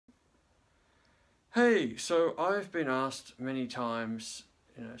Hey, so I've been asked many times,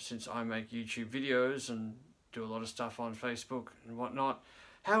 since I make YouTube videos and do a lot of stuff on Facebook and whatnot,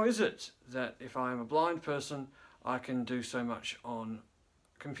 how is it that if I'm a blind person, I can do so much on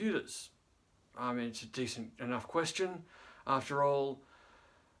computers? I mean, it's a decent enough question. After all,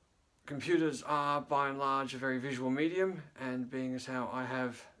 computers are by and large a very visual medium, and being as how I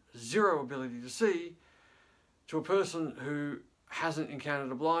have zero ability to see, to a person who hasn't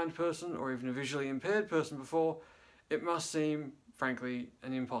encountered a blind person or even a visually impaired person before, it must seem, frankly,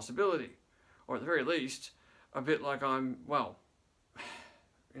 an impossibility. Or at the very least, a bit like I'm, well,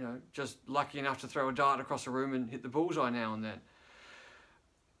 just lucky enough to throw a dart across a room and hit the bullseye now and then.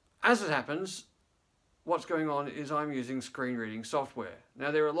 As it happens, what's going on is I'm using screen reading software.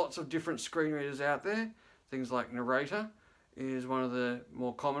 Now there are lots of different screen readers out there. Things like Narrator is one of the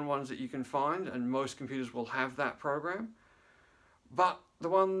more common ones that you can find, and most computers will have that program. But the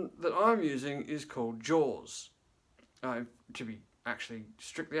one that I'm using is called JAWS. To be actually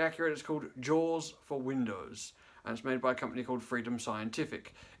strictly accurate, it's called JAWS for Windows, and it's made by a company called Freedom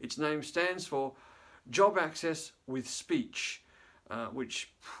Scientific. Its name stands for Job Access with Speech,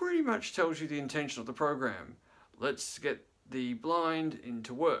 which pretty much tells you the intention of the program. Let's get the blind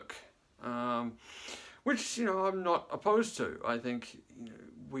into work, which I'm not opposed to. I think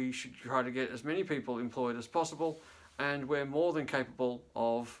we should try to get as many people employed as possible, and we're more than capable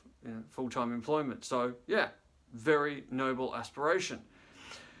of full-time employment. So yeah, very noble aspiration.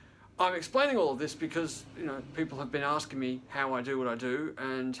 I'm explaining all of this because people have been asking me how I do what I do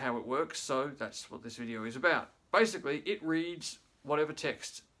and how it works, so that's what this video is about. Basically, it reads whatever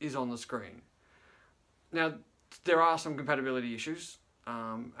text is on the screen. Now, there are some compatibility issues,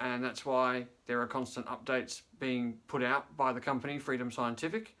 and that's why there are constant updates being put out by the company Freedom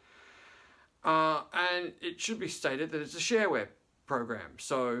Scientific. And it should be stated that it's a shareware program,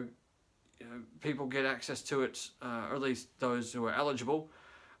 so people get access to it, or at least those who are eligible,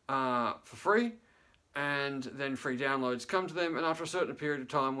 for free, and then free downloads come to them, and after a certain period of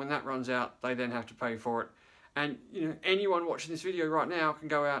time, when that runs out, they then have to pay for it. And anyone watching this video right now can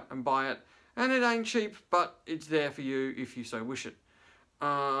go out and buy it, and it ain't cheap, but it's there for you if you so wish it.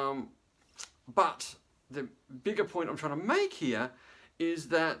 But the bigger point I'm trying to make here is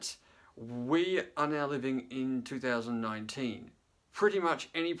that we are now living in 2019. Pretty much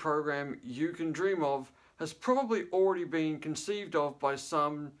any program you can dream of has probably already been conceived of by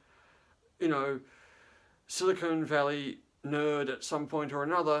some, Silicon Valley nerd at some point or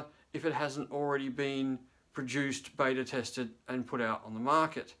another, if it hasn't already been produced, beta tested, and put out on the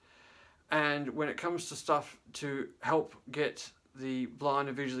market. And when it comes to stuff to help get the blind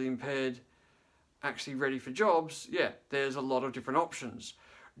and visually impaired actually ready for jobs, yeah, there's a lot of different options.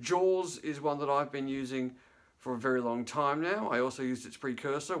 JAWS is one that I've been using for a very long time now. I also used its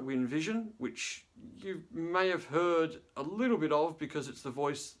precursor, WinVision, which you may have heard a little bit of because it's the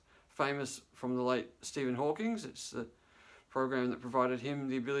voice famous from the late Stephen Hawking. It's the program that provided him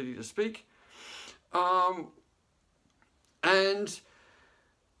the ability to speak. And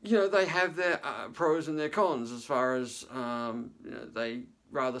they have their pros and their cons as far as they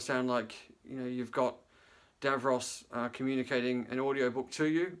rather sound like you've got Davros communicating an audiobook to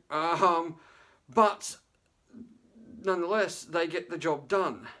you, but nonetheless they get the job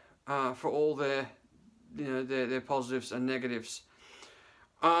done for all their their positives and negatives.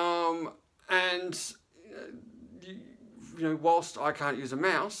 And whilst I can't use a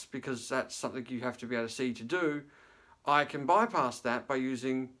mouse because that's something you have to be able to see to do, I can bypass that by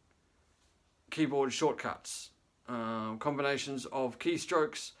using keyboard shortcuts, combinations of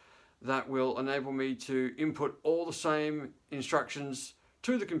keystrokes that will enable me to input all the same instructions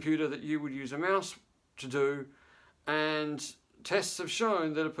to the computer that you would use a mouse to do. And tests have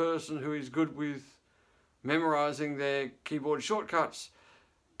shown that a person who is good with memorizing their keyboard shortcuts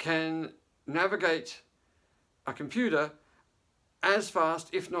can navigate a computer as fast,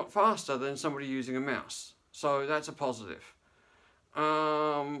 if not faster, than somebody using a mouse. So that's a positive.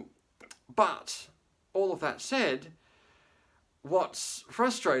 But all of that said, what's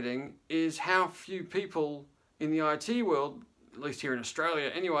frustrating is how few people in the IT world, at least here in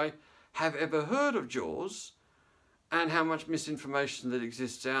Australia anyway, have ever heard of JAWS, and how much misinformation that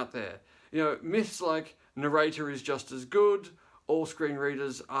exists out there. Myths like Narrator is just as good, all screen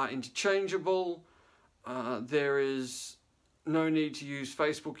readers are interchangeable, there is no need to use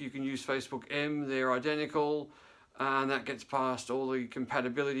Facebook, you can use Facebook M, they're identical, and that gets past all the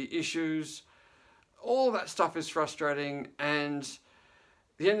compatibility issues. All that stuff is frustrating, and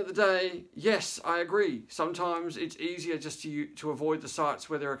at the end of the day, yes, I agree. Sometimes it's easier just to avoid the sites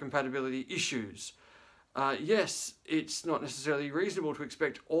where there are compatibility issues. yes, it's not necessarily reasonable to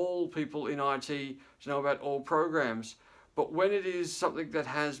expect all people in IT to know about all programs, but when it is something that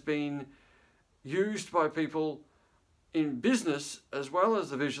has been used by people in business as well as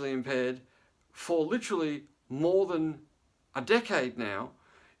the visually impaired for literally more than a decade now,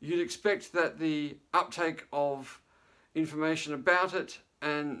 you'd expect that the uptake of information about it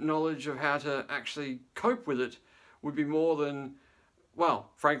and knowledge of how to actually cope with it would be more than, well,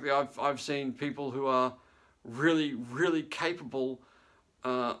 frankly, I've seen people who are really, really capable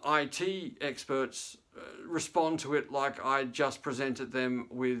IT experts respond to it like I just presented them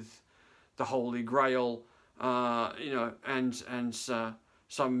with the Holy Grail, you know, and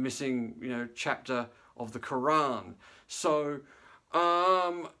some missing, you know, chapter of the Quran. So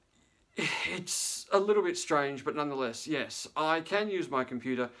it's a little bit strange, but nonetheless, yes, I can use my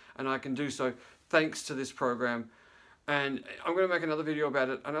computer, and I can do so thanks to this program. And I'm going to make another video about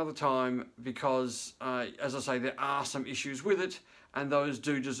it another time because, as I say, there are some issues with it, and those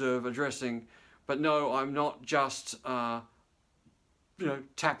do deserve addressing. But no, I'm not just, you know,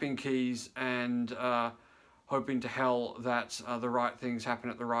 tapping keys and hoping to hell that the right things happen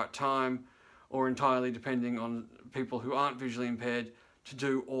at the right time, or entirely depending on people who aren't visually impaired to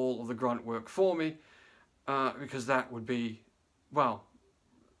do all of the grunt work for me, because that would be, well,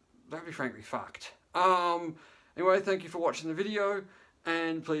 that'd be frankly fucked. Anyway, thank you for watching the video,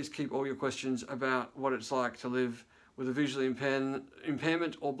 and please keep all your questions about what it's like to live with a visual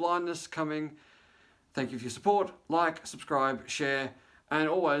impairment or blindness coming. Thank you for your support. Like, subscribe, share, and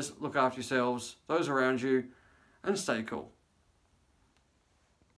always look after yourselves, those around you, and stay cool.